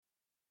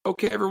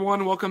Okay,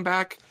 everyone, welcome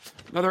back.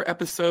 Another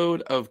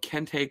episode of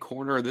Kente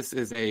Corner. This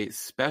is a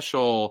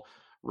special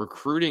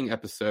recruiting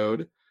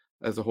episode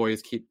as the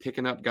Hoyas keep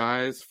picking up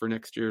guys for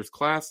next year's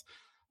class.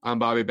 I'm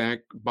Bobby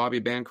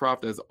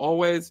Bancroft, as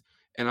always,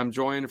 and I'm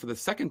joined for the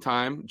second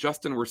time.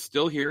 Justin, we're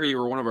still here. You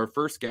were one of our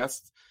first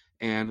guests,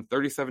 and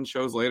 37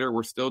 shows later,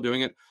 we're still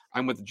doing it.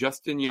 I'm with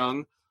Justin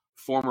Young,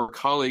 former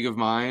colleague of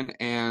mine,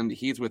 and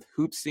he's with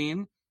Hoop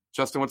Scene.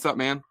 Justin, what's up,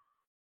 man?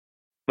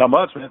 Not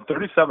much, man.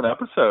 37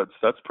 episodes.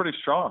 That's pretty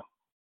strong.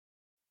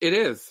 It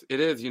is.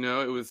 It is. It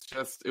was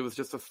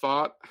just a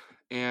thought,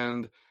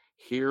 and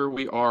here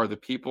we are. The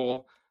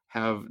people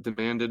have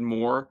demanded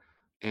more,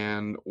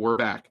 and we're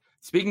back.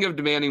 Speaking of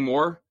demanding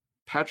more,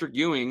 Patrick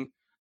Ewing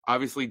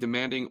obviously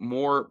demanding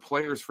more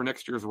players for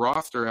next year's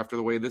roster after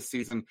the way this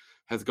season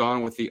has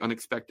gone with the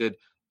unexpected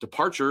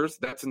departures.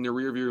 That's in the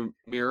rearview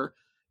mirror.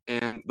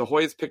 And the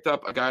Hoyas picked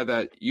up a guy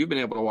that you've been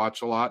able to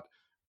watch a lot,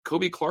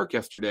 Kobe Clark,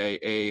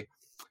 yesterday.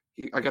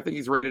 I think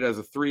he's rated as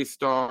a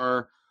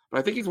 3-star. But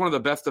I think he's one of the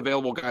best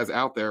available guys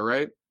out there,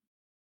 right?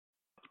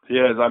 He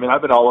is. I mean,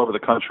 I've been all over the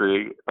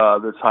country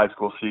this high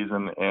school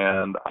season,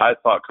 and I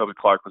thought Kobe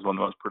Clark was one of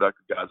the most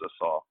productive guys I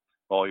saw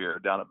all year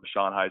down at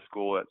Bashan High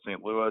School at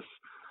St. Louis.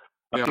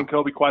 I've seen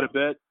Kobe quite a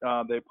bit.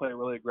 They play a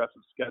really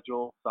aggressive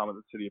schedule, some of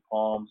the City of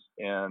Palms,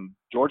 and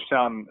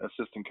Georgetown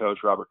assistant coach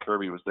Robert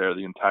Kirby was there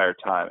the entire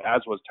time,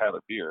 as was Tyler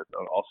Beard,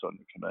 also a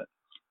new commit.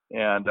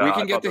 And we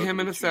can get to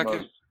him in a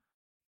second.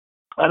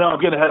 I know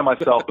I'm getting ahead of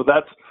myself, but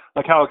that's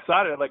like how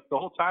excited. Like the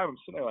whole time I'm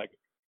sitting there like,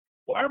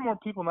 why are more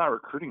people not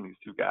recruiting these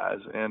two guys?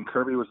 And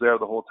Kirby was there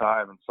the whole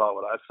time and saw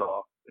what I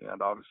saw,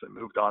 and obviously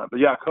moved on it. But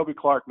yeah, Kobe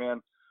Clark, man,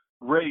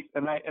 great.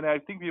 And I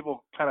think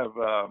people kind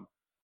of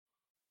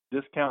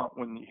discount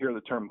when you hear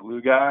the term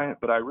glue guy,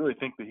 but I really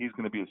think that he's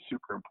going to be a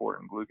super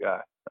important glue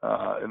guy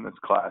in this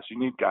class. You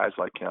need guys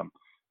like him,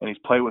 and he's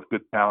played with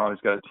good talent.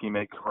 He's got a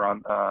teammate,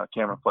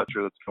 Cameron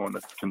Fletcher, that's going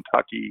to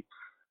Kentucky.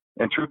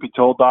 And truth be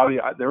told, Bobby,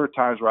 there were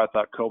times where I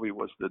thought Kobe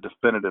was the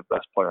definitive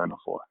best player on the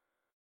floor.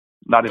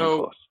 Not even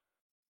close.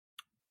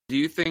 Do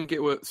you think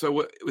it was –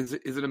 so is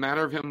it a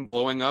matter of him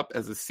blowing up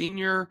as a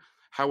senior?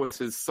 How was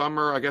his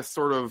summer? I guess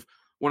sort of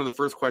one of the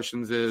first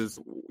questions is,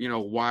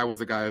 why was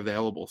the guy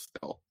available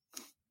still?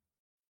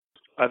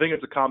 I think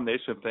it's a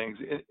combination of things.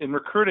 In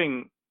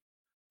recruiting,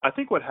 I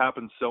think what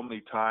happens so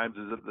many times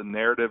is that the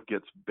narrative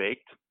gets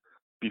baked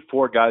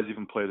before guys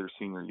even play their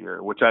senior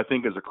year, which I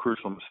think is a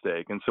crucial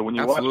mistake. And so when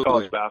you watch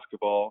college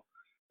basketball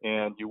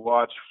and you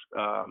watch,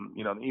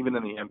 even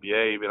in the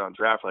NBA, even on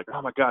draft, like,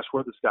 oh my gosh,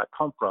 where'd this guy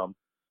come from?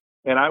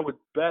 And I would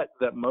bet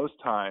that most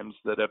times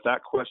that if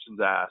that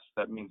question's asked,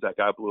 that means that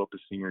guy blew up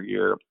his senior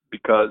year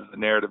because the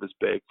narrative is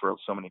baked for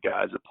so many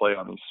guys that play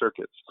on these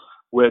circuits,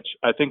 which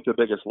I think the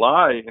biggest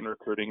lie in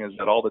recruiting is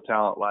that all the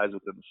talent lies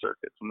within the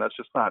circuits. And it's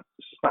just not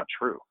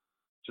true.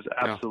 Just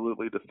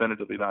absolutely,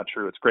 definitively not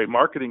true. It's great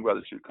marketing by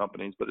the two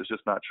companies, but it's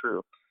just not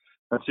true.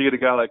 And so you get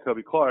a guy like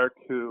Kobe Clark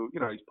who,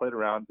 he's played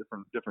around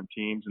different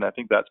teams, and I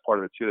think that's part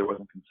of it too. There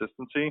wasn't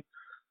consistency.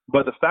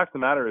 But the fact of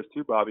the matter is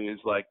too, Bobby, is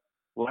like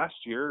last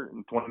year in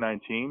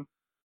 2019,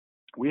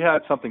 we had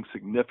something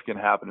significant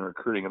happen in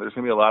recruiting, and there's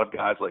going to be a lot of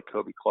guys like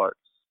Kobe Clark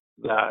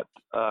that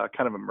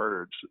kind of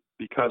emerged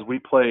because we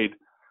played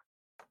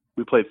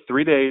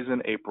 3 days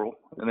in April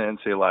in the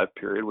NCAA Live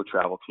period with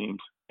travel teams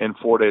and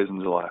 4 days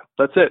in July.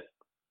 That's it.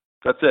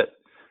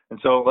 And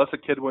so unless a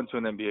kid went to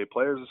an NBA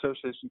Players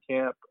Association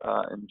camp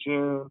in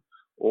June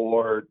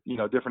or,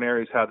 different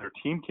areas had their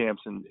team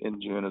camps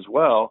in June as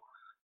well,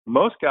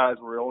 most guys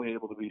were only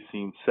able to be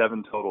seen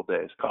 7 total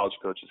days. College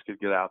coaches could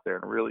get out there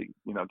and really,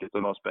 get the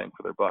most bang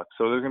for their buck.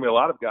 So there's going to be a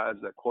lot of guys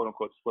that, quote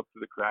unquote, slip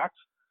through the cracks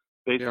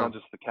based on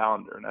just the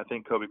calendar. And I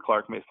think Kobe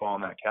Clark may fall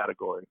in that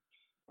category.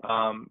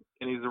 And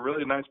he's a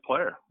really nice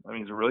player.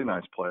 He's a really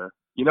nice player.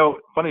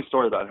 Funny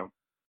story about him.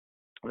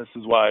 This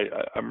is why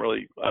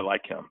I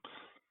like him.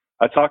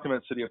 I talked to him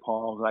at City of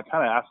Palms, and I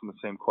kind of asked him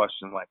the same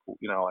question, like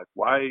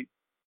why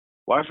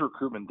is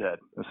recruitment dead,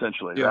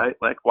 essentially, right?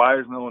 Like, why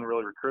is no one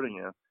really recruiting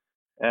you?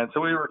 And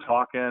so we were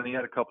talking. He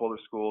had a couple other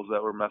schools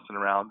that were messing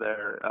around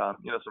there, some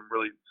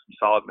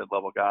solid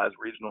mid-level guys,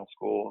 regional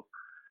schools.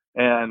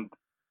 And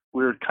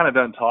we were kind of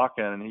done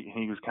talking, and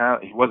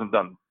he wasn't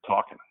done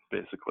talking,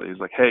 basically. He's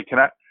like, hey,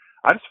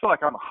 I just feel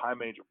like I'm a high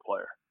major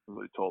player, is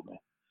what he told me.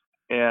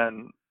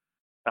 And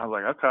I was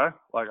like, okay,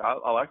 like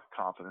I like the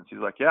confidence.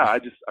 He's like, yeah,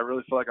 I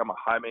really feel like I'm a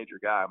high major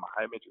guy. I'm a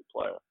high major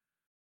player.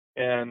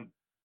 And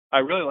I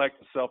really like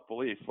the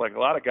self-belief. Like a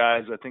lot of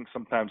guys, I think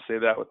sometimes say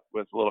that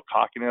with a little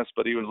cockiness,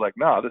 but he was like,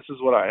 no, this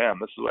is what I am.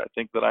 This is what I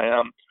think that I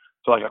am.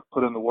 So like I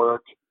put in the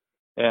work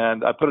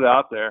and I put it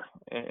out there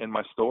in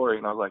my story.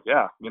 And I was like,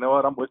 yeah, you know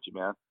what? I'm with you,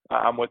 man.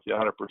 I'm with you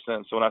 100%.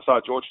 So when I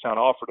saw Georgetown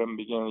offered him at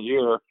the beginning of the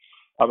year,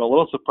 I'm a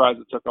little surprised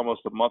it took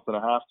almost a month and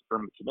a half for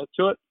him to commit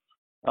to it.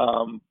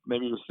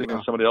 Maybe he was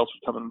thinking somebody else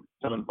was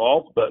come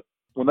involved, but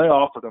when they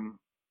offered him,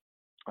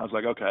 I was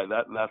like, okay,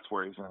 that's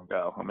where he's going to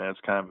go. It's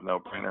kind of a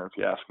no-brainer if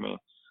you ask me.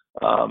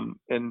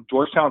 And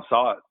Georgetown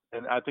saw it,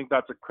 and I think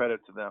that's a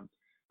credit to them.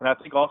 And I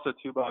think also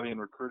too, Bobby, in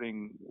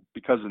recruiting,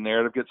 because the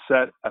narrative gets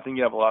set, I think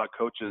you have a lot of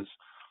coaches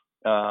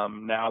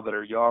now that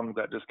are young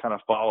that just kind of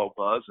follow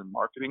buzz and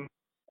marketing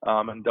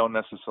and don't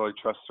necessarily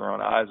trust their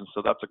own eyes. And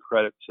so that's a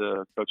credit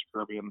to Coach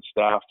Kirby and the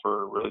staff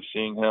for really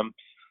seeing him,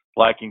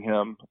 liking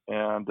him,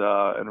 and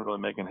really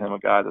making him a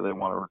guy that they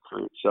want to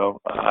recruit. So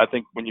I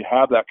think when you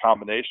have that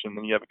combination,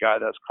 then you have a guy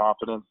that's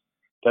confident,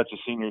 that's a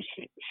senior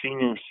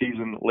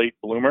season late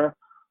bloomer.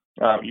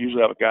 You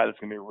usually have a guy that's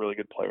going to be a really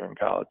good player in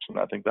college, and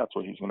I think that's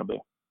what he's going to be.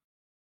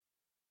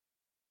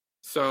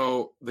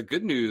 So the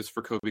good news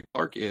for Kobe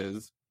Clark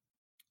is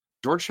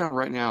Georgetown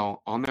right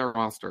now on their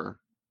roster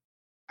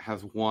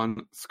has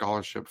one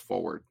scholarship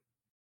forward.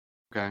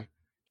 Okay.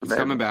 He's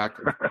coming back.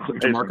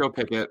 DeMarco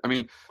Pickett. I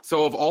mean,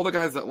 so of all the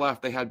guys that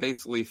left, they had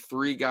basically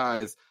three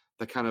guys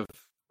that kind of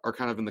are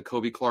kind of in the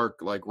Kobe Clark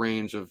like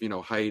range of,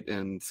 height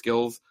and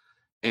skills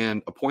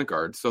and a point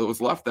guard. So it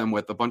was left them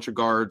with a bunch of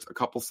guards, a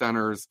couple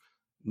centers,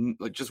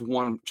 like just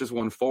one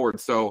forward.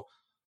 So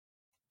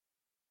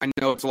I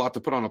know it's a lot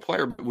to put on a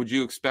player, but would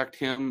you expect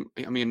him?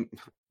 I mean,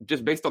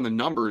 just based on the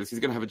numbers, he's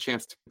going to have a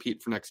chance to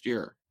compete for next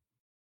year.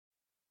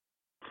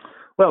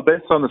 Well,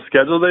 based on the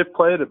schedule they've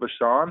played at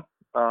Vashon,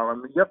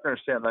 you have to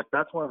understand, like,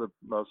 that's one of the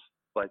most,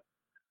 like,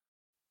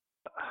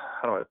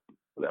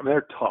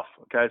 they're tough,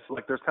 okay? So,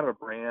 like, there's kind of a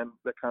brand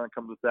that kind of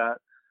comes with that.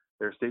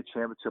 They're a state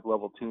championship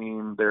level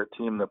team. They're a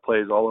team that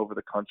plays all over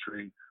the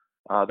country.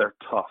 They're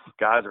tough.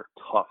 Guys are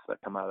tough that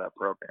come out of that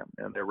program,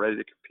 and they're ready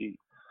to compete.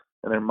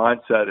 And their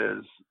mindset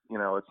is,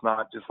 it's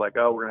not just like,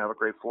 oh, we're going to have a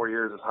great 4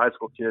 years as high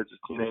school kids, as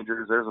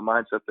teenagers. There's a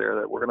mindset there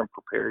that we're going to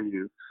prepare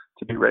you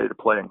to be ready to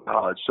play in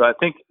college. So I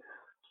think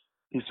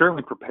he's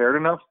certainly prepared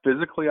enough.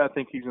 Physically, I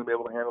think he's going to be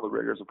able to handle the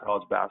rigors of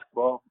college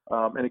basketball.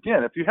 And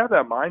again, if you have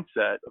that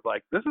mindset of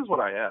like, this is what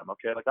I am,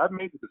 okay? Like, I've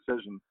made the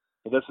decision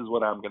that this is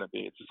what I'm going to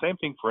be. It's the same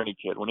thing for any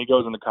kid. When he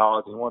goes into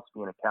college and he wants to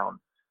be an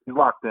accountant, he's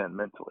locked in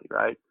mentally,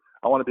 right?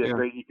 I want to be a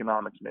great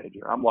economics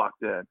major. I'm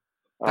locked in.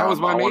 That was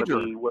my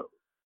major.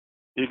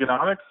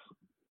 Economics?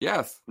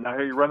 Yes. Now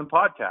here you're running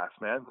podcasts,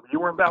 man. You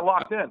weren't that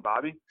locked in,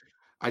 Bobby.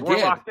 I weren't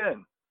did. Locked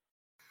in.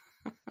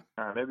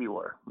 All right, maybe you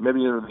were.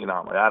 Maybe you were the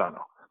anomaly. I don't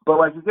know. But,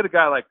 like, you get a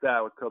guy like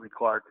that with Kobe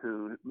Clark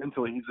who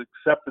mentally he's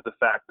accepted the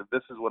fact that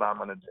this is what I'm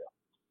going to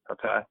do,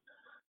 okay?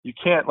 You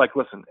can't, like,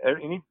 listen,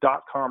 any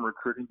 .com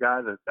recruiting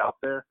guy that's out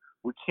there,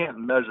 we can't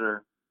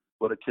measure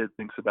what a kid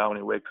thinks about when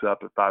he wakes up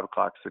at 5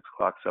 o'clock, 6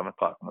 o'clock, 7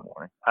 o'clock in the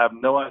morning. I have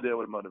no idea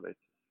what motivates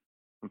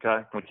him,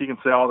 okay? Like, he can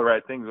say all the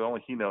right things, but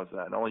only he knows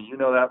that. And only you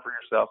know that for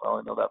yourself. I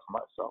only know that for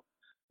myself.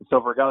 And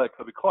so for a guy like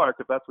Kobe Clark,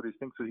 if that's what he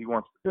thinks that he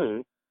wants to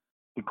do,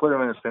 he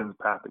clearly understands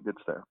the path that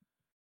gets there,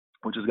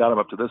 which has got him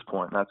up to this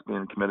point, and that's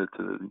being committed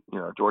to,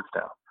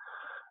 Georgetown.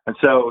 And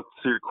so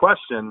to your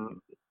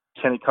question,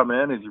 can he come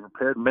in? Is he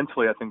prepared?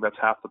 Mentally, I think that's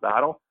half the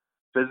battle.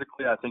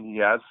 Physically, I think he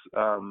has,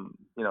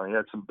 he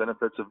had some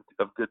benefits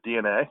of good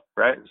DNA,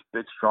 right? He's a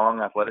big,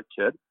 strong, athletic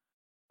kid.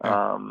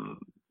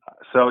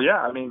 So,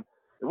 yeah, I mean,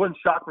 it wouldn't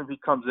shock me if he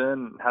comes in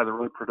and has a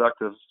really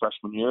productive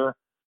freshman year.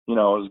 It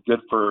was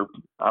good for,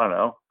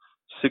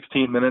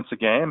 16 minutes a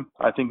game.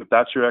 I think if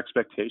that's your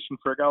expectation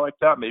for a guy like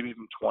that, maybe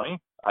even 20,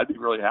 I'd be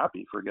really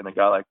happy for getting a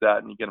guy like that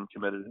and you get him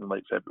committed in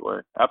late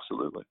February.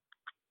 Absolutely.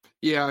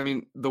 Yeah, I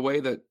mean, the way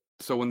that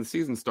so when the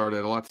season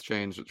started, a lot's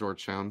changed at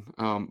Georgetown.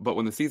 But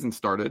when the season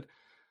started,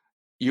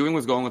 Ewing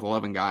was going with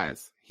 11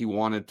 guys. He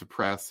wanted to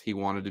press. He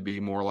wanted to be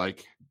more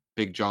like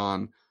Big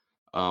John.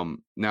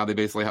 Now they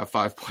basically have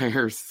 5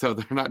 players, so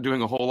they're not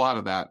doing a whole lot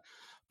of that.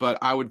 But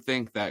I would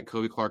think that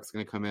Kobe Clark's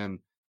going to come in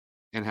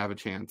and have a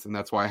chance. And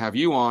that's why I have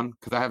you on,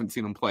 because I haven't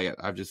seen him play it.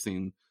 I've just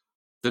seen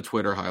the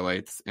Twitter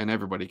highlights, and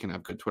everybody can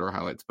have good Twitter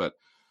highlights. But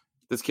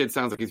this kid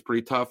sounds like he's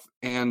pretty tough.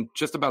 And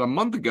just about a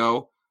month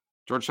ago,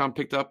 Georgetown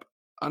picked up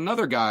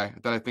another guy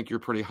that I think you're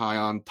pretty high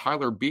on,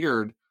 Tyler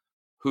Beard,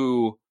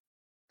 who,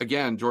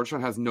 again,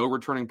 Georgetown has no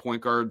returning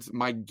point guards.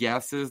 My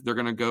guess is they're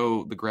going to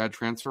go the grad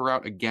transfer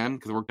route again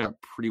because it worked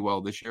out pretty well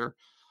this year.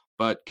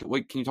 But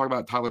can you talk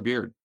about Tyler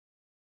Beard?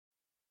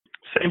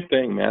 Same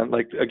thing, man.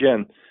 Like,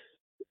 again,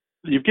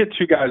 you get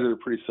two guys that are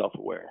pretty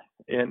self-aware.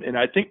 And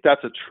I think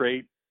that's a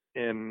trait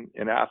in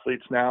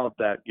athletes now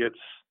that gets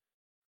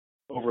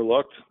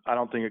overlooked. I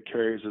don't think it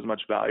carries as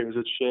much value as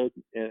it should.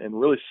 And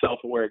really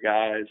self-aware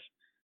guys,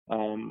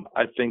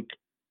 I think,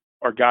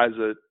 are guys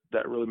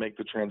that really make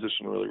the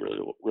transition really, really,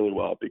 really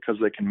well because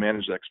they can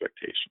manage the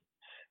expectation.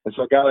 And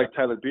so a guy like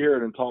Tyler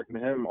Beard, and talking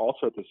to him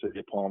also at the City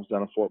of Palms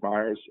down in Fort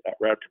Myers at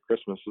Raptor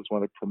Christmas, is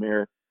one of the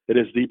premier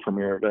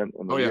event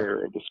in the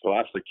year of the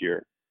scholastic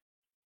year.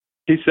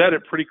 He said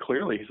it pretty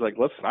clearly. He's like,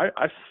 listen,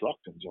 I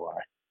sucked in July.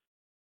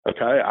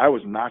 Okay, I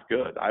was not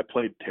good. I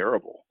played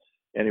terrible.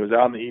 And he was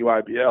out in the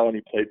EYBL, and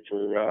he played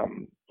for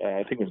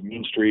I think it was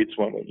Mean Streets,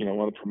 one of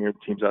the premier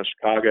teams out of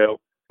Chicago.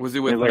 Was he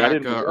with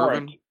Mac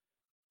Irvin?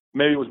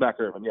 Maybe it was Mac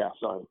Irvin. Yeah,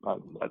 sorry.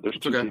 There's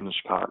two teams in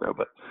Chicago,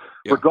 but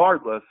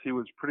regardless, he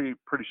was pretty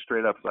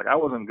straight up. He's like, I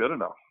wasn't good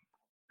enough.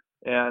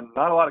 And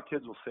not a lot of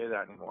kids will say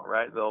that anymore,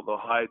 right? They'll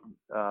hide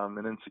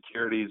in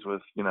insecurities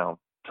with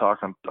talk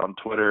on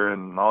Twitter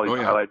and all these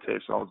highlight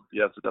tapes. And all this,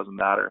 yes, it doesn't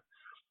matter.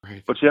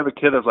 Right. But you have a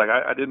kid that's like,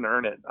 I didn't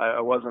earn it.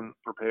 I wasn't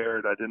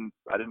prepared. I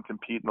didn't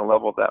compete in the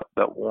level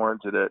that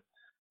warranted it.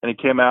 And he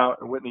came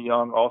out, and Whitney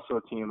Young, also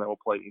a team that will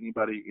play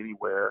anybody,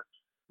 anywhere,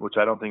 which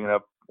I don't think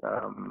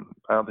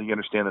you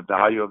understand the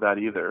value of that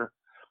either.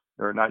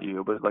 Or not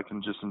you, but like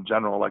in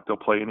general, like they'll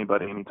play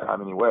anybody,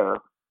 anytime, anywhere.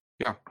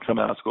 Yeah.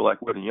 Coming out of school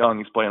like Whitney Young,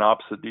 he's playing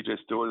opposite DJ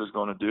Stewart, who's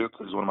going to Duke,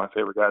 who's one of my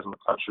favorite guys in the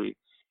country.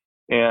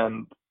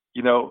 And,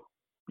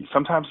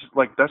 sometimes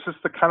like that's just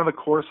the kind of the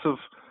course of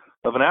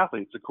an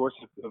athlete. It's the course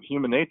of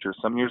human nature.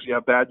 Some years you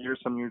have bad years,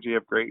 some years you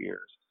have great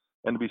years.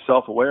 And to be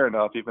self-aware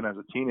enough, even as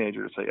a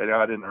teenager, to say,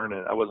 I didn't earn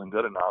it, I wasn't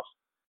good enough.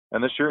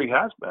 And this year he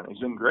has been. He's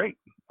been great.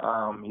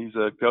 He's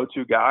a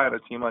go-to guy on a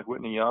team like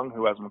Whitney Young,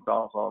 who has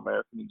McDonald's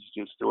All-American and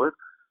DJ Stewart.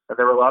 And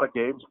there were a lot of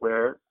games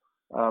where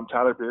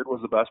Tyler Beard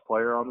was the best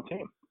player on the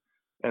team.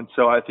 And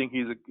so I think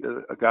he's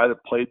a guy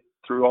that played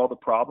through all the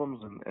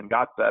problems and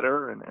got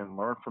better and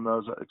learned from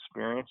those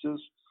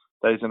experiences,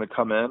 that he's going to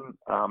come in,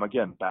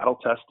 again,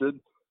 battle-tested,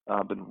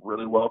 been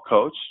really well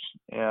coached.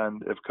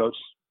 And if Coach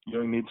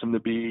Ewing needs him to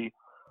be,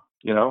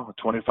 a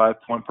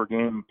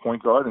 25-point-per-game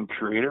point guard and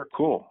creator,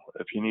 cool.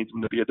 If he needs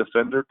him to be a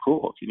defender,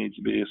 cool. If he needs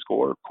to be a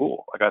scorer,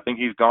 cool. Like, I think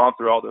he's gone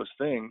through all those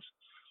things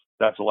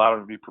that's allowed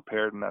him to be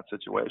prepared in that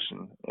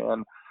situation.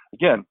 And,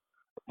 again,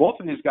 both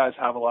of these guys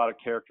have a lot of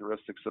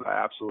characteristics that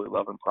I absolutely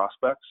love in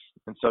prospects.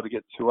 And so to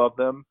get two of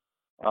them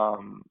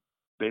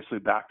basically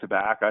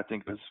back-to-back, I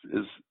think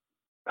is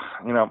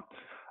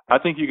I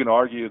think you can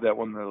argue that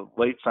when the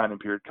late signing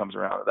period comes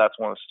around, that's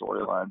one of the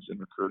storylines in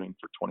recruiting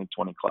for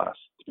 2020 class,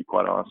 to be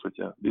quite honest with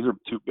you. These are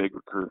two big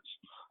recruits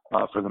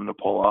for them to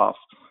pull off.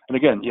 And,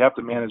 again, you have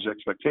to manage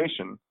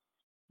expectation.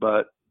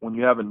 But when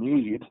you have a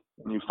need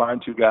and you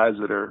find two guys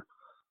that are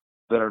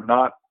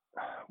not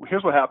 –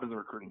 here's what happens in the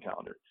recruiting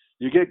calendar.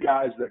 You get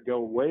guys that go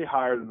way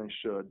higher than they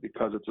should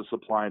because it's a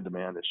supply and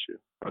demand issue,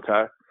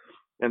 okay?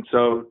 And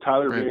so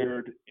Tyler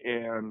Beard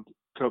and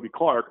Kobe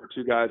Clark are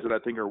two guys that I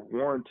think are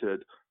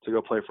warranted to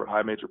go play for a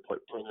high major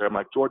program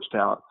like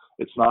Georgetown.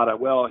 It's not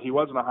he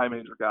wasn't a high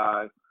major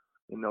guy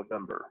in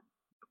November.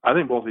 I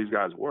think both these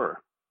guys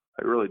were.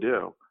 I really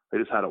do. They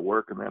just had to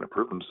work and they had to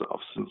prove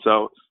themselves. And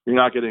so you're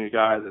not getting a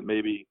guy that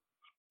maybe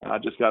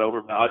just got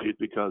overvalued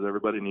because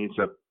everybody needs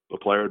a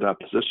player at that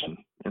position.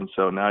 And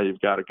so now you've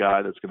got a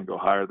guy that's going to go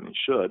higher than he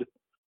should.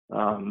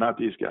 Not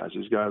these guys.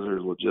 These guys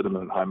are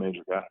legitimate high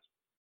major guys.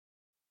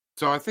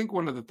 So I think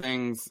one of the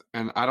things,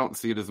 and I don't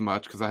see it as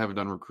much because I haven't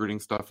done recruiting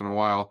stuff in a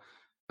while,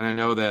 and I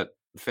know that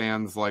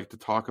fans like to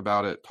talk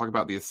about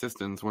the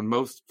assistants when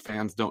most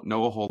fans don't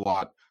know a whole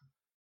lot.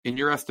 In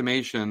your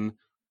estimation,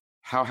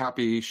 how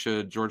happy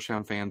should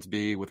Georgetown fans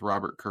be with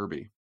Robert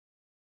Kirby?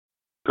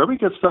 Kirby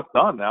gets stuff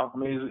done now. I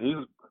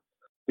mean,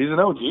 he's an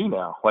OG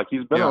now. Like,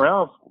 he's been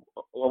around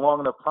a long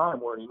enough time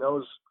where he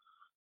knows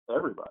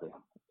everybody.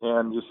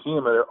 And you see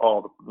him at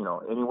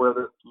anywhere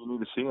that you need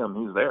to see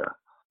him, he's there.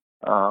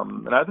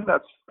 And I think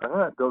that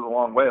goes a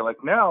long way.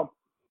 Like, now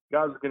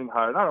guys are getting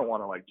hired. I don't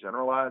want to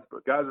generalize,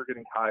 but guys are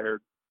getting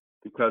hired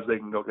because they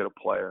can go get a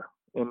player.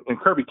 And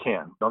Kirby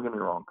can. Don't get me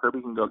wrong.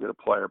 Kirby can go get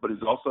a player, but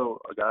he's also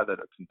a guy that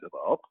can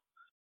develop.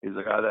 He's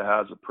a guy that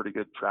has a pretty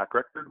good track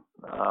record.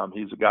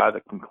 He's a guy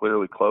that can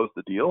clearly close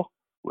the deal,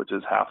 which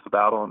is half the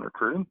battle in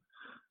recruiting.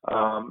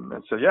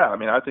 And so, I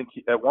mean, I think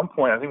at one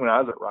point, when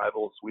I was at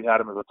Rivals, we had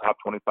him as a top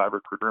 25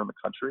 recruiter in the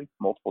country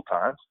multiple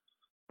times.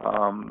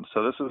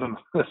 So this is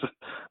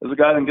a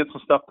guy that can get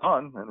some stuff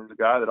done, and he's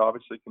a guy that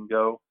obviously can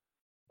go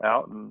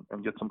out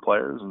and get some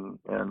players and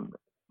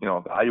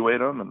evaluate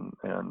them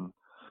and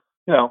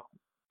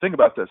think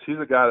about this. He's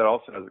a guy that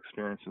also has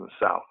experience in the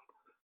South,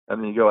 and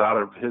then you go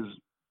out of his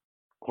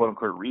quote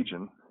unquote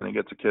region, and he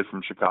gets a kid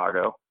from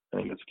Chicago,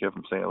 and he gets a kid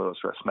from St. Louis,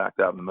 right smack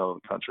dab in the middle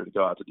of the country to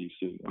go out to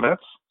DC. I mean,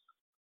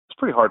 it's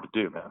pretty hard to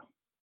do, man.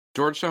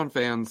 Georgetown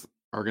fans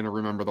are going to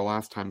remember the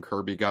last time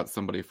Kirby got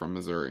somebody from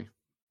Missouri.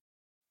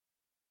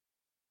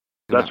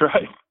 That's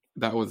right.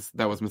 That was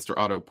Mr.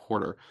 Otto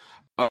Porter.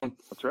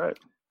 That's right.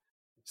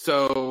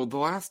 So the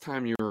last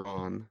time you were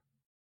on,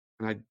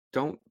 and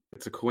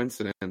it's a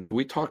coincidence,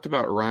 we talked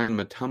about Ryan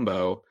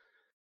Mutombo,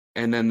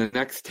 and then the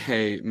next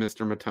day,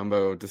 Mr.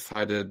 Mutombo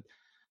decided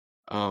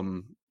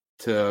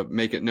to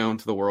make it known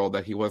to the world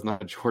that he was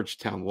not a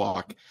Georgetown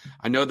lock.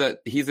 I know that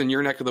he's in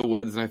your neck of the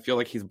woods, and I feel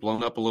like he's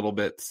blown up a little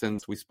bit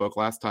since we spoke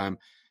last time.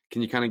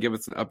 Can you kind of give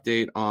us an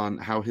update on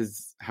how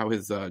his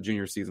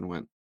junior season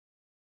went?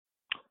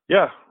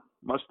 Yeah,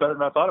 much better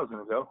than I thought it was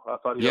going to go. I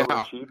thought he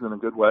overachieved in a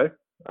good way.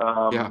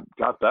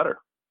 Got better.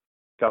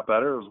 It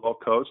was well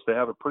coached. They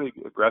have a pretty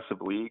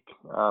aggressive league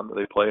that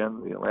they play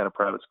in, the Atlanta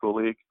Private School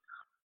League.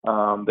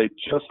 They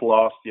just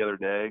lost the other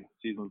day.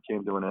 Season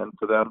came to an end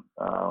for them.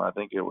 I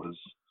think it was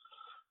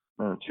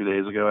 2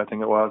 days ago, I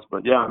think it was.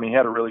 But, yeah, I mean, he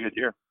had a really good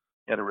year.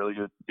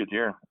 Good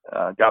year.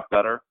 Got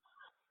better.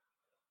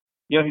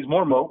 He's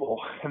more mobile.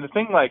 And the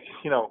thing,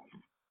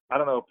 I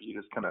don't know if you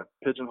just kind of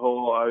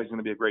pigeonhole, he's going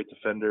to be a great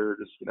defender.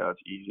 Just, it's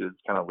easy.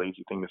 It's kind of a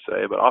lazy thing to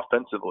say. But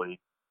offensively,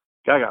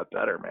 guy got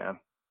better, man.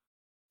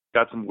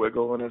 Got some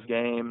wiggle in his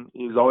game.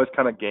 He's always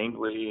kind of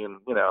gangly and,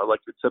 like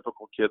the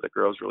typical kid that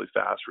grows really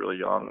fast, really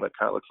young. That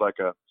kind of looks like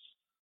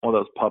one of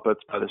those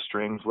puppets by the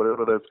strings,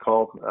 whatever that's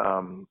called.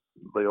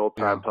 The old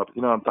time puppet.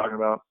 You know what I'm talking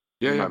about?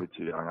 Yeah, Might be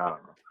too young. I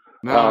don't know.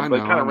 No, I But it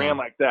know, kind I of ran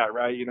know. like that,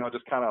 right?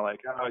 Just kind of like,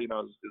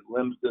 his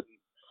limbs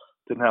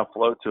didn't have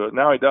flow to it.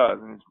 Now he does,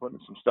 and he's putting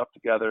some stuff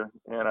together.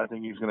 And I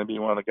think he's going to be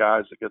one of the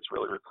guys that gets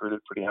really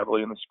recruited pretty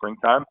heavily in the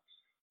springtime,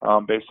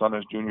 based on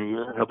his junior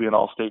year. He'll be an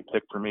all-state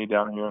pick for me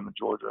down here in the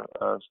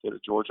state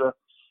of Georgia.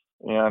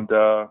 And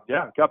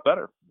it got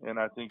better. And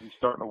I think he's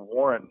starting to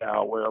warrant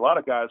now, where a lot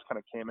of guys kind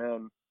of came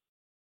in,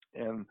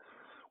 and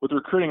with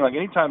recruiting, like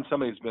anytime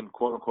somebody's been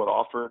quote unquote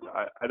offered,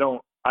 I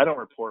don't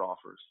report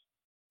offers.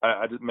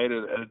 I just made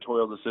an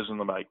editorial decision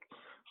like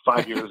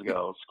 5 years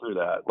ago. Screw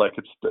that. Like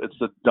it's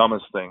the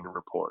dumbest thing to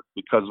report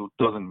because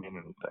it doesn't mean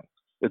anything.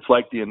 It's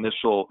like the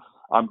initial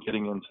I'm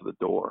getting into the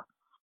door,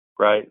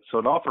 right? So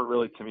an offer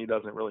really to me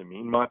doesn't really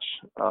mean much.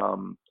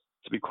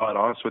 To be quite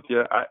honest with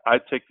you, I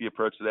take the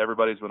approach that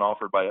everybody's been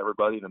offered by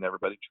everybody, then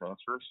everybody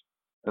transfers.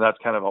 And that's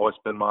kind of always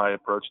been my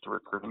approach to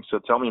recruiting. So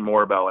tell me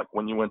more about like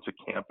when you went to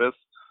campus,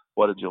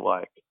 what did you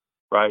like,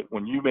 right?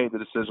 When you made the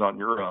decision on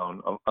your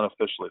own,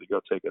 unofficially, to go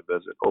take a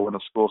visit, or when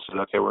the school said,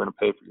 okay, we're going to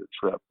pay for your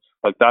trip,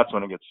 like that's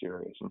when it gets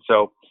serious. And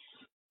so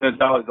there's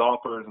all these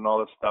offers and all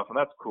this stuff, and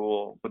that's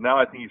cool. But now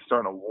I think he's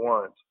starting to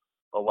warrant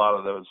a lot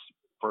of those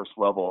first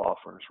level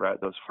offers, right?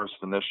 Those first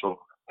initial,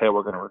 hey,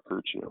 we're going to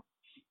recruit you.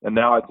 And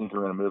now I think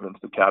we're going to move into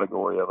the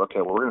category of,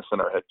 okay, well, we're going to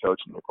send our head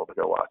coach in Nickel to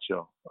go watch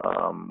you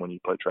when you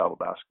play travel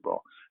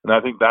basketball. And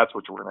I think that's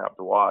what we're going to have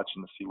to watch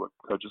and to see what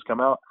coaches come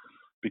out.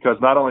 Because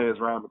not only is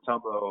Ryan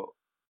Mutombo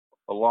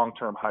a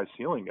long-term high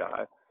ceiling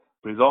guy,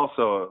 but he's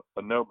also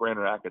a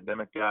no-brainer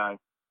academic guy.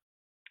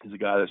 He's a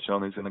guy that's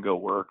shown he's going to go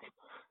work.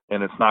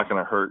 And it's not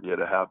going to hurt you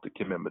to have to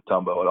commit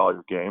Mutombo at all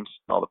your games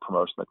and all the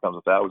promotion that comes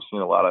with that. We've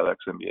seen a lot of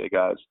ex-NBA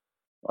guys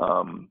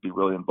be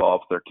really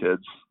involved with their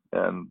kids.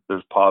 And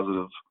there's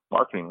positive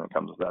marketing that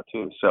comes with that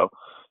too. So,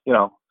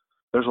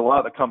 there's a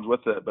lot that comes with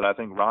it, but I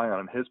think Ryan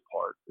on his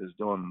part is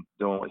doing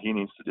what he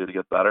needs to do to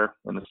get better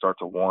and to start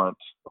to warrant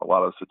a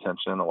lot of this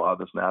attention, a lot of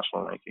this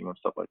national ranking and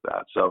stuff like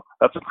that. So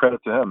that's a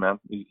credit to him, man.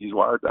 He's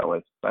wired that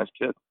way. Nice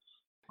kid.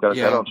 Got his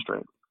head on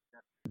straight.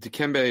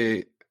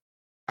 Dikembe,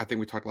 I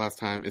think we talked last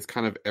time, is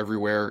kind of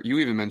everywhere. You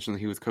even mentioned that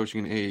he was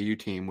coaching an AAU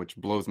team, which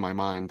blows my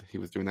mind. He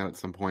was doing that at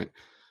some point.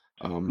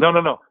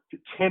 No.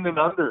 10 and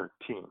under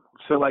team.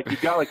 So like you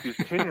got like these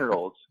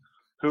 10-year-olds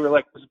who are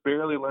like just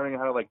barely learning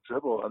how to like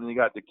dribble, and then you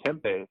got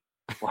Dikembe.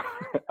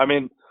 I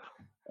mean,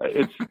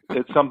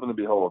 it's something to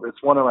behold.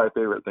 It's one of my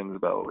favorite things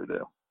about what we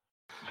do.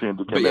 Seeing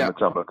Dikembe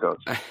Mutombo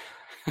coach.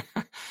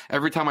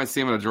 Every time I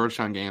see him at a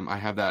Georgetown game, I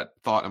have that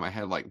thought in my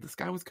head, like, this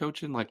guy was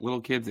coaching like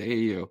little kids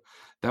AAU.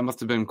 That must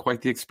have been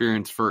quite the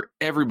experience for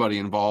everybody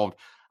involved.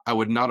 I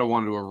would not have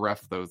wanted to have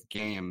ref those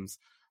games.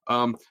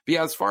 But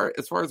yeah, as far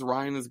as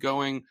Ryan is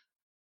going,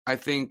 I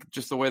think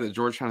just the way that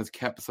Georgetown has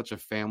kept such a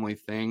family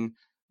thing,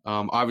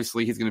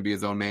 obviously he's going to be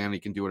his own man. He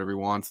can do whatever he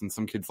wants, and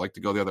some kids like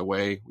to go the other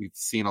way. We've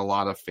seen a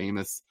lot of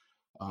famous,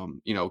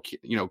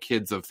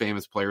 kids of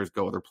famous players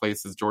go other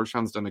places.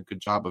 Georgetown's done a good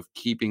job of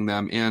keeping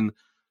them in.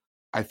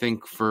 I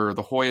think for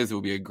the Hoyas, it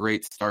would be a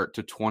great start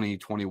to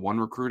 2021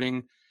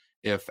 recruiting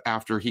if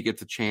after he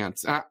gets a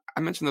chance. I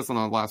mentioned this on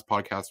the last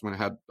podcast when I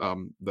had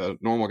the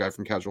normal guy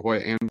from Casual Hoya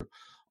and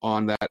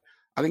on that.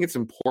 I think it's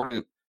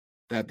important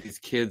that these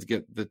kids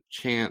get the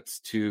chance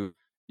to,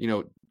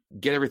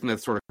 get everything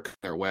that's sort of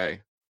their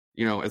way,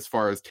 as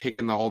far as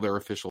taking all their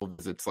official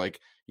visits, like,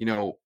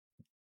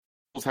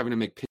 having to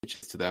make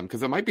pitches to them,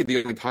 because it might be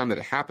the only time that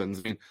it happens.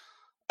 I mean,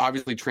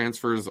 obviously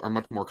transfers are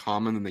much more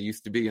common than they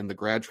used to be, and the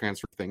grad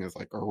transfer thing is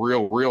like a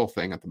real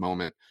thing at the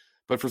moment.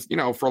 But for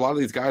a lot of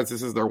these guys,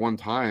 this is their one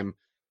time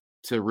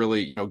to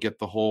really, get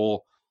the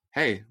whole,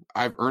 hey,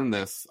 I've earned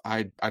this.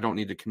 I don't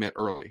need to commit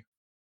early.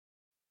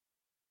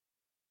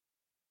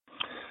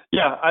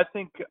 Yeah, I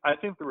think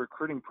the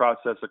recruiting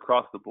process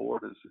across the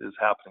board is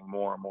happening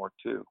more and more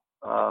too.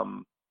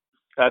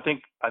 I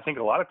think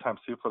a lot of times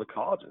too for the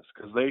colleges,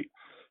 because they,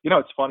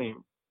 it's funny.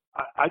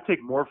 I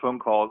take more phone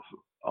calls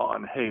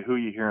on, hey, who are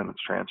you hearing that's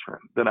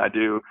transferring, than I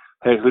do,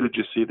 hey, who did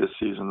you see this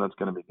season that's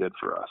going to be good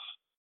for us?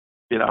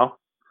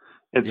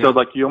 And so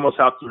like you almost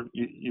have to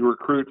you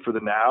recruit for the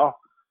now,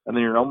 and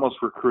then you're almost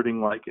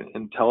recruiting like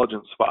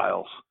intelligence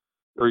files,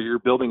 or you're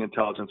building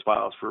intelligence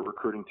files for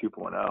recruiting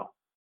 2.0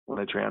 when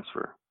they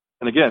transfer.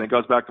 And again, it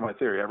goes back to my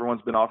theory.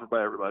 Everyone's been offered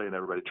by everybody, and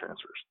everybody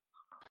transfers.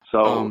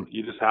 So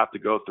you just have to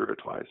go through it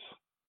twice.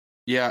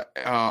 Yeah,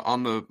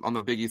 on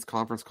the Big East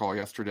conference call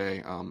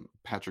yesterday,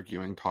 Patrick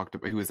Ewing talked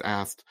about. He was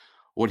asked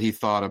what he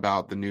thought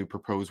about the new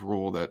proposed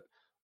rule that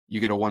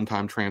you get a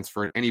one-time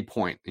transfer at any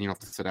point, and you don't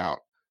have to sit out.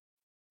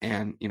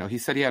 And he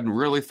said he hadn't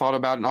really thought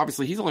about it. And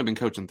obviously, he's only been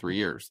coaching 3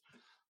 years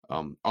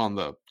on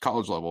the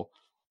college level.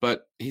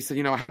 But he said,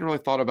 I hadn't really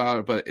thought about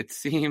it, but it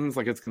seems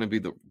like it's going to be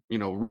the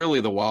really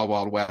the wild,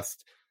 wild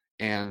west.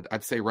 And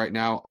I'd say right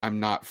now,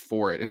 I'm not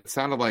for it. It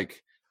sounded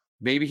like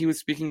maybe he was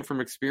speaking from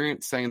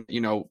experience, saying,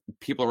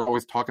 people are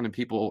always talking to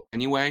people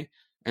anyway.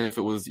 And if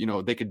it was,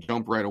 they could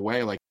jump right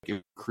away, like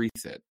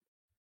increase it.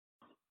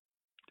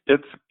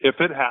 If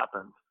it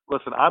happens,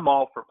 listen, I'm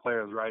all for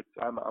players' rights.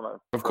 I'm a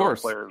of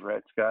course players'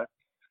 rights guy.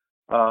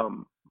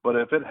 But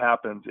if it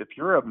happens, if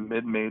you're a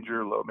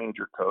mid-major,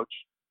 low-major coach,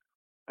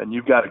 and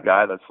you've got a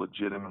guy that's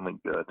legitimately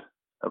good,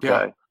 okay,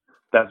 Yeah.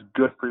 that's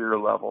good for your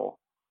level,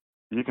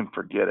 you can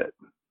forget it.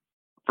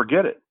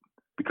 Forget it.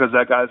 Because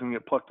that guy's going to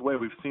get plucked away.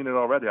 We've seen it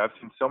already. I've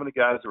seen so many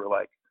guys who are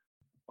like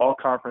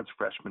all-conference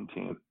freshman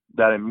team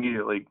that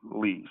immediately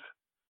leave.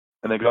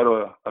 And they go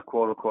to a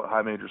quote-unquote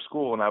high major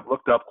school, and I've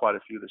looked up quite a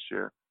few this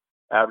year,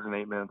 averaging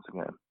 8 minutes a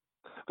game.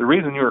 The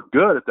reason you were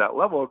good at that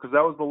level is because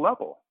that was the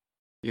level.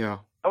 Yeah.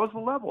 That was the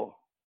level.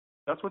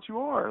 That's what you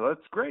are.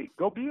 That's great.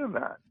 Go be in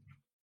that.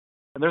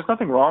 And there's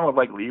nothing wrong with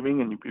like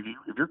leaving, and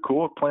if you're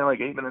cool with playing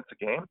like 8 minutes a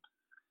game,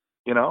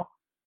 you know.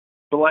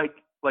 But like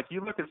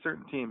you look at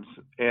certain teams,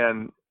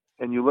 and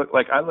you look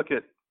like I look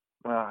at.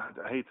 I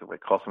hate to like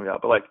call somebody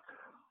out, but like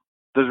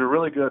there's a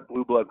really good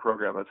blue blood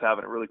program that's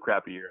having a really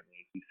crappy year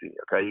in the ACC.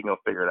 Okay, you can go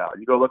figure it out.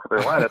 You go look at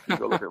their lineup, you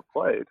go look at who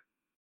played.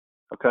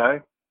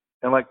 Okay,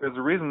 and like there's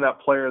a reason that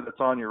player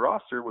that's on your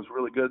roster was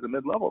really good at the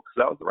mid level because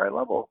that was the right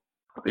level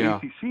of the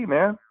ACC,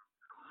 man.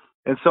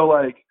 And so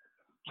like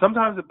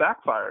sometimes it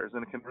backfires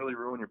and it can really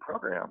ruin your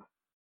program.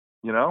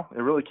 You know,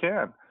 it really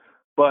can.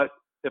 But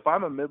if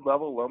I'm a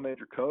mid-level,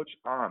 low-major coach,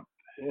 I'm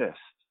pissed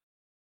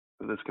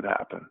that this could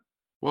happen.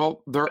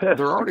 Well, they're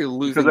already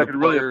losing because that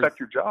could players. Really affect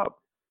your job.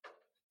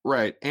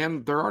 Right,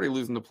 and they're already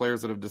losing the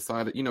players that have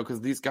decided,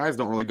 because these guys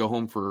don't really go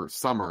home for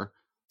summer,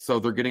 so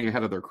they're getting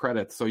ahead of their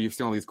credits. So you've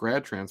seen all these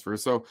grad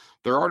transfers, so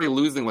they're already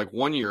losing like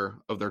 1 year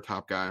of their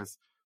top guys.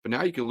 But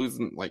now you can lose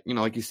them, like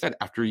you said,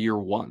 after year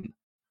one.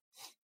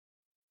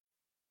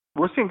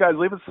 We're seeing guys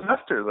leave a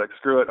semester. Like,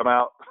 screw it, I'm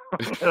out.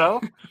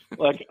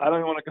 Like I don't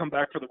even want to come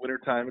back for the winter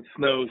time. It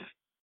snows.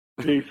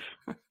 Peace.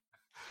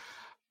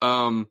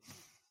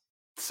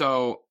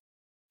 So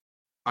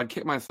I'd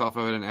kick myself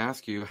out and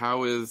ask you,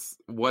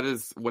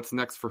 what's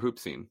next for Hoop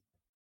Scene?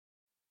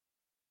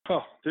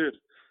 Oh, dude,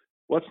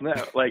 what's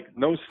next? Like,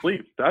 no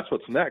sleep. That's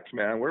what's next,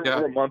 man. We're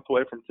a month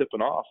away from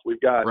tipping off. We've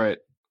got. Right.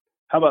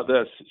 How about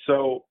this?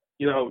 So,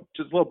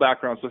 just a little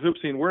background. So Hoop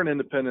Scene, we're an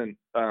independent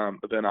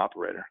event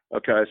operator.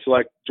 Okay. So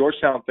like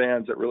Georgetown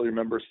fans that really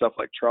remember stuff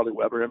like Charlie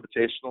Weber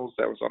Invitationals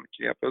that was on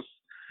the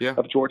campus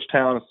of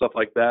Georgetown and stuff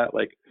like that.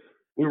 Like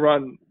we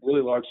run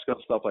really large scale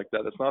stuff like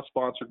that. It's not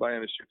sponsored by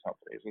any shoe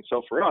companies. And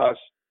so for us,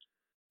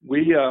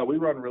 we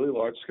run really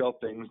large scale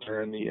things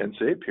during the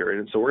NCAA period.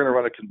 And so we're going to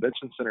run a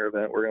convention center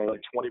event. We're going to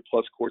like 20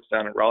 plus courts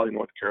down in Raleigh,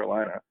 North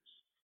Carolina.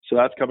 So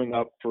that's coming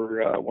up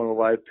for one of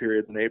the live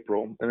periods in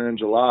April. And then in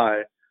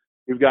July,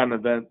 we've got an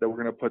event that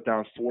we're going to put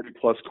down 40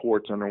 plus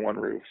courts under one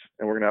roof,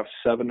 and we're going to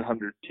have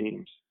 700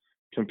 teams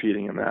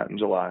competing in that in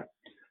July.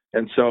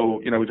 And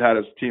so, we've had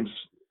as teams,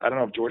 I don't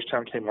know if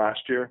Georgetown came last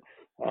year,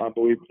 but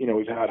we've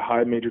had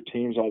high major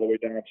teams all the way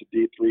down to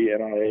D3,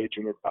 NIA,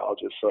 junior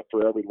colleges, so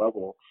for every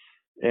level.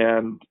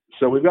 And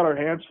so we've got our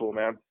hands full,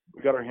 man.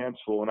 We've got our hands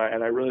full, and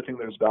I really think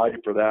there's value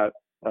for that.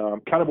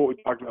 Kind of what we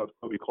talked about with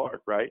Kobe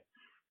Clark, right?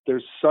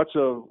 There's such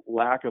a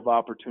lack of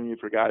opportunity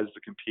for guys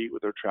to compete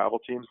with their travel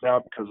teams now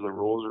because the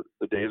rules,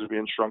 the days are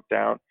being shrunk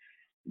down,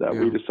 that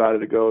we decided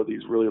to go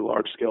these really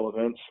large scale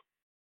events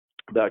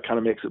that kind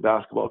of makes it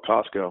basketball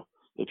Costco,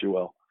 if you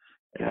will.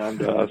 And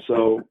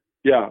so,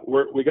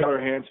 we got our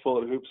hands full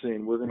at Hoop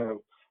Scene. We're going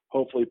to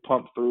hopefully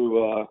pump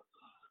through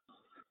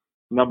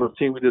number of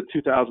teams. We did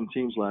 2,000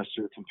 teams last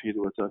year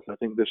competed with us. I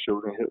think this year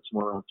we're going to hit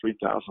somewhere around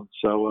 3,000.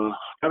 So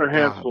got our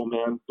hands full,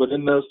 man. But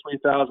in those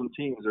 3,000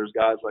 teams, there's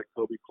guys like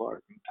Kobe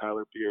Clark and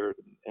Tyler Beard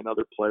and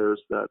other players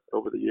that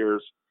over the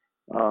years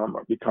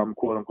become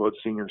quote unquote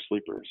senior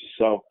sleepers.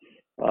 So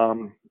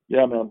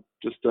man,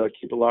 just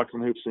keep it locked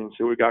on Hoop Scene,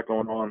 see what we got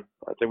going on.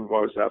 I think we've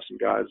always have some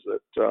guys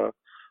that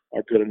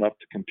are good enough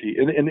to compete.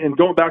 And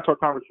going back to our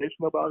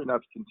conversation about,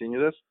 not to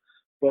continue this,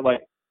 but like,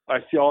 I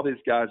see all these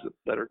guys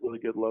that are really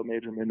good low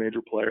major, mid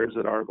major players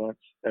at our events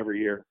every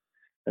year.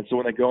 And so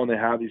when they go and they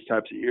have these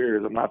types of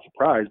years, I'm not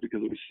surprised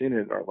because we've seen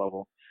it at our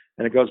level.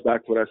 And it goes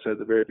back to what I said at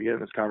the very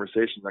beginning of this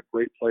conversation, that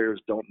great players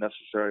don't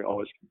necessarily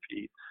always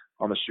compete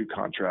on the shoe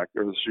contract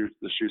or the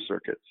shoe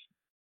circuits.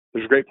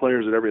 There's great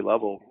players at every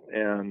level.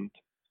 And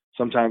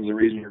sometimes the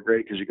reason you're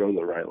great is because you go to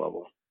the right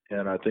level.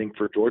 And I think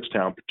for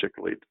Georgetown,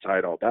 particularly, to tie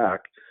it all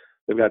back,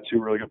 they've got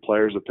two really good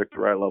players that picked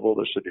the right level.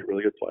 There should be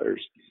really good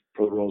players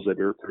for the roles they'd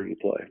be recruited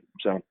to play.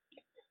 So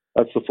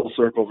that's the full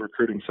circle of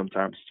recruiting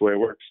sometimes. It's the way it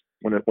works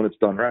when it's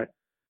done right.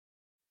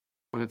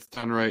 When it's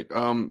done right.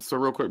 So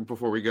real quick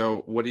before we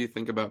go, what do you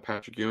think about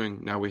Patrick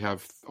Ewing? Now we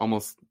have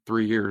almost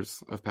 3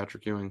 years of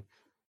Patrick Ewing.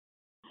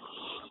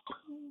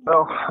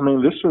 Well, I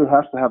mean, this year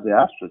has to have the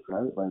asterisk,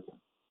 right? Like,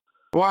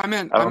 well, I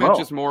meant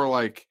just more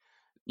like,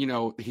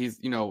 he's,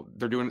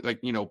 they're doing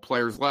like,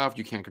 players left,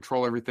 you can't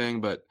control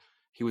everything, but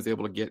he was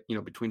able to get,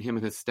 between him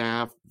and his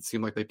staff, it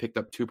seemed like they picked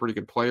up 2 pretty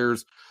good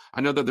players.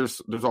 I know that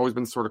there's always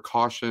been sort of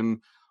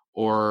caution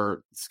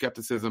or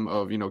skepticism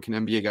of, can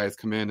NBA guys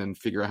come in and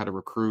figure out how to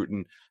recruit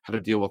and how to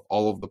deal with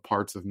all of the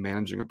parts of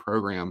managing a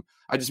program?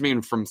 I just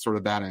mean from sort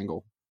of that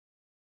angle.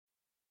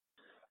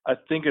 I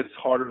think it's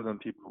harder than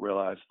people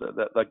realize that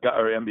or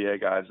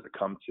NBA guys that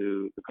come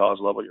to the college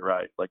level, you're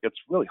right. Like, it's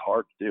really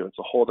hard to do. It's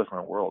a whole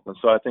different world. And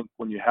so I think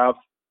when you have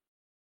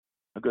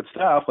a good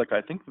staff, like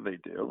I think that they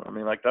do. I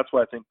mean, like, that's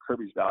why I think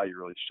Kirby's value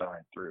really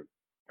shine through,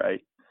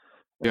 right?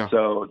 And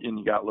so, and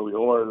you got Louis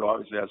Orr, who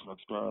obviously has some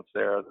experience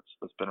there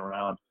that's been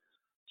around.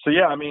 So,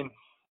 yeah, I mean,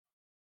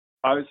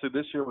 obviously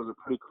this year was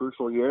a pretty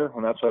crucial year,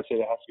 and that's why I say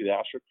it has to be the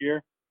asterisk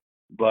year.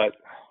 But,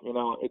 you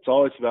know, it's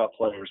always about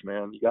players,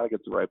 man. You got to get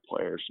the right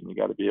players, and you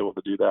got to be able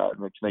to do that,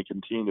 and they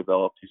continue to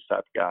develop these type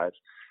of guys.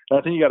 And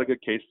I think you got a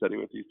good case study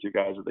with these two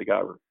guys that they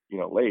got, you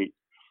know, late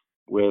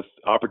with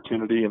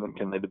opportunity, and then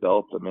can they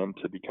develop them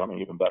into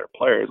becoming even better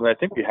players. And I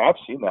think we have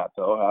seen that,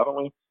 though, haven't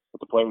we? With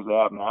the players they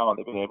have now, and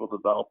they've been able to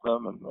develop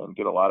them and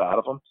get a lot out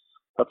of them.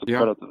 That's a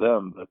credit to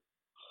them. But,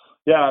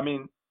 yeah, I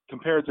mean,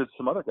 compared to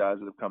some other guys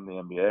that have come to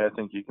the NBA, I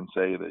think you can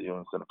say that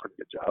Ewing's done a pretty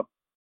good job.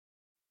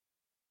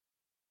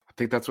 I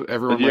think that's what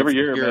everyone every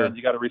year, man,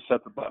 you got to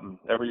reset the button.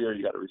 Every year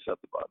you got to reset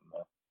the button,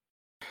 man.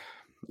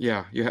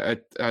 Yeah.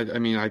 I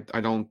mean,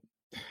 I don't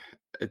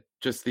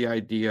just the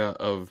idea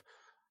of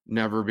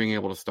never being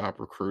able to stop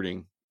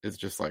recruiting is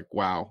just like,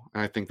 wow.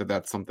 And I think that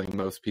that's something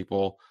most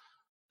people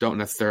don't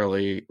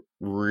necessarily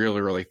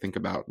really think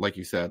about. Like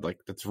you said, like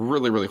that's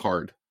really, really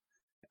hard.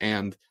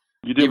 And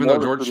even though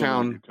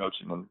Georgetown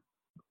coaching,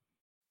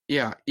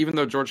 yeah, even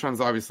though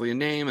Georgetown's obviously a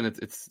name and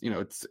it's you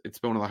know, it's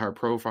been one of the higher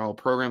profile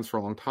programs for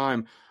a long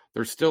time,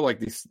 there's still like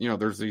these, you know,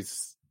 there's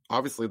these,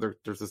 obviously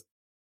there's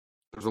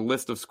a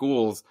list of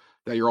schools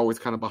that you're always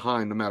kind of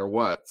behind no matter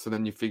what. So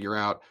then you figure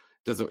out,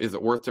 is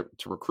it worth it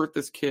to recruit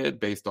this kid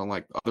based on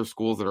like other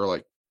schools that are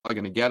like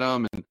going to get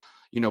him? And,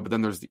 you know, but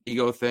then there's the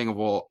ego thing of,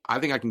 well, I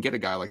think I can get a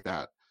guy like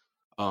that.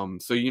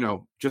 So, you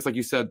know, just like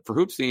you said, for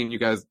Hoop Scene, you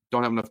guys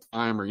don't have enough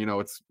time, or, you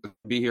know, it's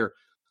be here.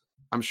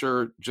 I'm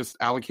sure just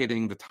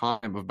allocating the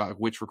time about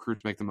which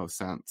recruits make the most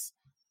sense.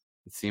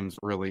 It seems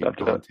really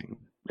daunting.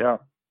 Yeah.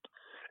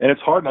 And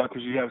it's hard now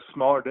because you have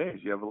smaller days.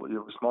 You have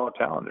a smaller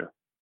calendar.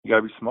 You got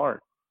to be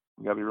smart.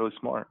 You got to be really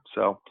smart.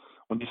 So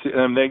when you see,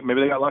 and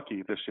maybe they got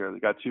lucky this year. They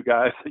got two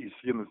guys that you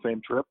see in the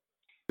same trip.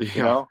 Yeah.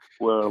 You know,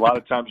 where a lot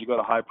of times you go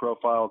to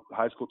high-profile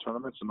high school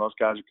tournaments and most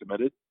guys are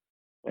committed,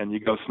 and you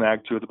go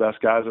snag two of the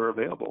best guys that are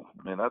available.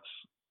 I mean, I'm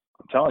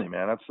telling you,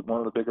 man, that's one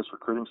of the biggest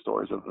recruiting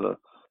stories of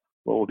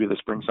what will be the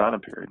spring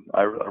signing period.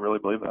 I really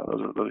believe that.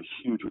 Those are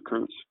huge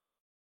recruits.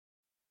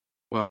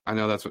 Well, I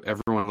know that's what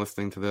everyone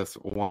listening to this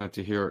wanted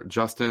to hear.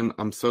 Justin,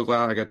 I'm so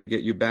glad I got to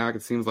get you back.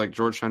 It seems like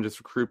Georgetown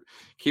just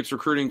keeps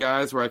recruiting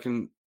guys where I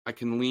can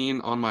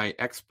lean on my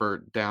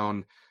expert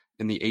down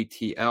in the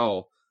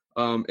ATL.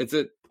 Is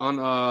it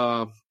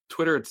on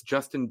Twitter? It's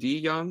Justin D.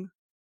 Young.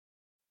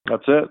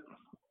 That's it.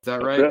 Is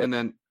that right? And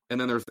then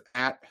there's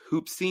at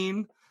Hoop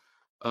Scene.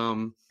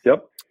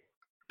 Yep.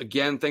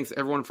 Again, thanks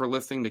everyone for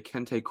listening to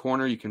Kente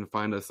Corner. You can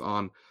find us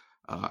on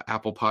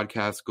Apple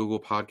Podcasts,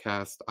 Google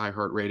Podcasts,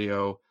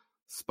 iHeartRadio,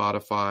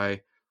 Spotify.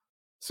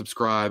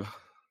 Subscribe,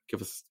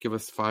 give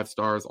us 5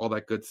 stars, all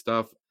that good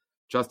stuff.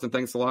 Justin,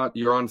 thanks a lot.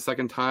 You're on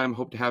second time.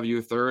 Hope to have you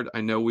a third.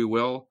 I know we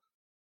will.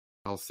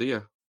 I'll see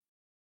you.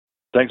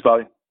 Thanks,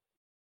 Bobby.